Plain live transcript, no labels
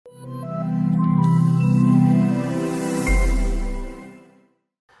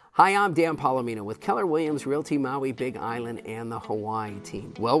Hi, I'm Dan Palomino with Keller Williams Realty Maui, Big Island, and the Hawaii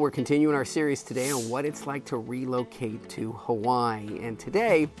team. Well, we're continuing our series today on what it's like to relocate to Hawaii. And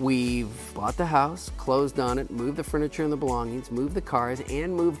today, we've bought the house, closed on it, moved the furniture and the belongings, moved the cars,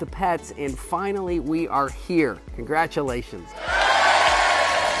 and moved the pets, and finally, we are here. Congratulations.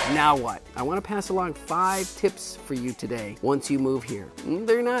 Now what? I want to pass along 5 tips for you today once you move here.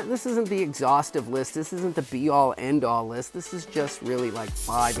 This isn't the exhaustive list. This isn't the be-all, end-all list. This is just really like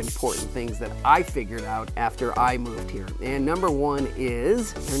 5 important things that I figured out after I moved here. And number 1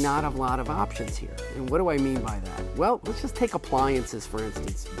 is there are not a lot of options here. And what do I mean by that? Well, let's just take appliances, for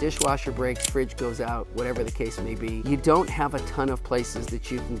instance. Dishwasher breaks, fridge goes out, whatever the case may be. You don't have a ton of places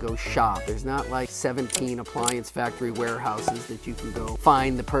that you can go shop. There's not like 17 appliance factory warehouses that you can go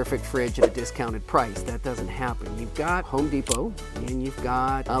find the perfect fridge at a discounted price. That doesn't happen. You've got Home Depot and you've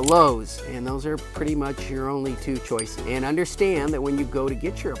got Lowe's, and those are pretty much your only 2 choices. And understand that when you go to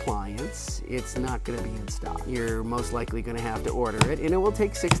get your appliance, it's not going to be in stock. You're most likely going to have to order it, and it will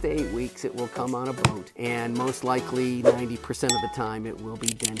take 6 to 8 weeks. It will come on a boat, and most likely 90% of the time it will be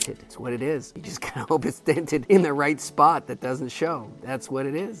dented. It's what it is. You just gotta hope it's dented in the right spot that doesn't show. That's what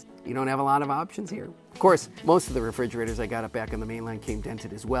it is. You don't have a lot of options here. Of course, most of the refrigerators I got up back on the mainland came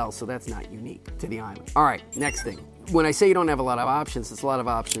dented as well, so that's not unique to the island. All right, next thing. When I say you don't have a lot of options, it's a lot of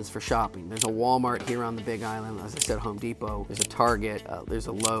options for shopping. There's a Walmart here on the Big Island, as I said, Home Depot, there's a Target, there's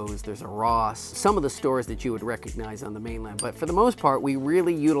a Lowe's, there's a Ross, some of the stores that you would recognize on the mainland. But for the most part, we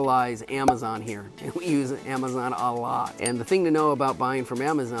really utilize Amazon here, and we use Amazon a lot. And the thing to know about buying from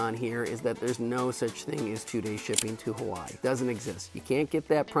Amazon here is that there's no such thing as 2-day shipping to Hawaii. It doesn't exist. You can't get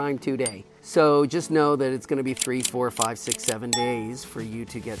that Prime 2-day. So just know that it's going to be 3, 4, 5, 6, 7 days for you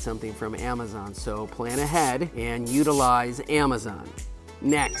to get something from Amazon. So plan ahead and utilize Amazon.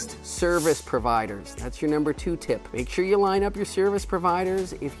 Next, service providers. That's your number 2 tip. Make sure you line up your service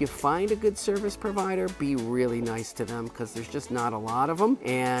providers. If you find a good service provider, be really nice to them because there's just not a lot of them.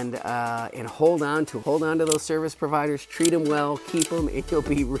 And hold on to those service providers. Treat them well, keep them, and you'll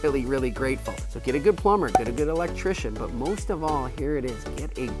be really, really grateful. So get a good plumber, get a good electrician, but most of all, here it is,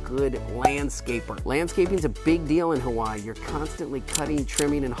 get a good landscaper. Landscaping is a big deal in Hawaii. You're constantly cutting,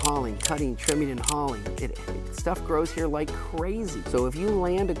 trimming, and hauling, cutting, trimming, and hauling. Stuff grows here like crazy. So if you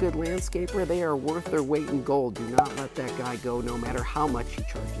land a good landscaper, they are worth their weight in gold. Do not let that guy go no matter how much he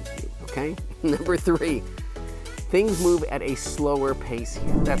charges you, okay? Number 3, things move at a slower pace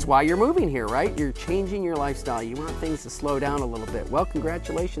here. That's why you're moving here, right? You're changing your lifestyle. You want things to slow down a little bit. Well,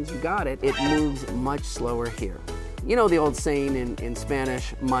 congratulations, you got it. It moves much slower here. You know the old saying in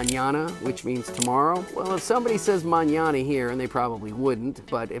Spanish, mañana, which means tomorrow? Well, if somebody says mañana here, and they probably wouldn't,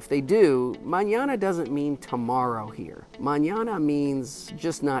 but if they do, mañana doesn't mean tomorrow here. Mañana means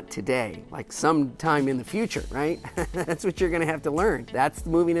just not today, like sometime in the future, right? That's what you're gonna have to learn. That's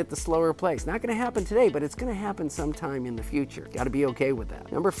moving at the slower pace. Not gonna happen today, but it's gonna happen sometime in the future. Gotta be okay with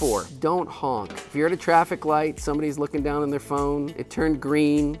that. Number 4, don't honk. If you're at a traffic light, somebody's looking down on their phone, it turned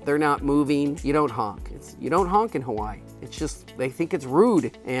green, they're not moving, you don't honk. You don't honk in Hawaii. It's just, they think it's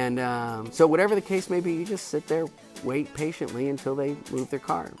rude. And so whatever the case may be, you just sit there, wait patiently until they move their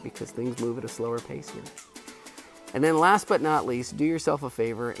car because things move at a slower pace here. And then last but not least, do yourself a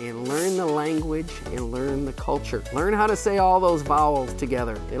favor and learn the language and learn the culture. Learn how to say all those vowels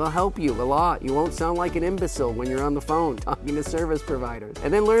together. It'll help you a lot. You won't sound like an imbecile when you're on the phone talking to service providers.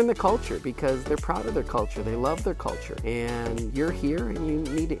 And then learn the culture because they're proud of their culture. They love their culture. And you're here and you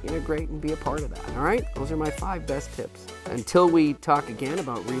need to integrate and be a part of that. All right? Those are my 5 best tips. Until we talk again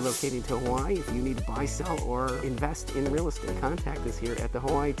about relocating to Hawaii, if you need to buy, sell, or invest in real estate, contact us here at the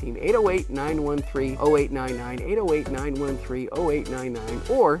Hawaii team, 808-913-0899, 808-913-0899,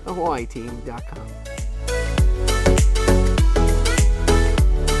 or thehawaiiteam.com.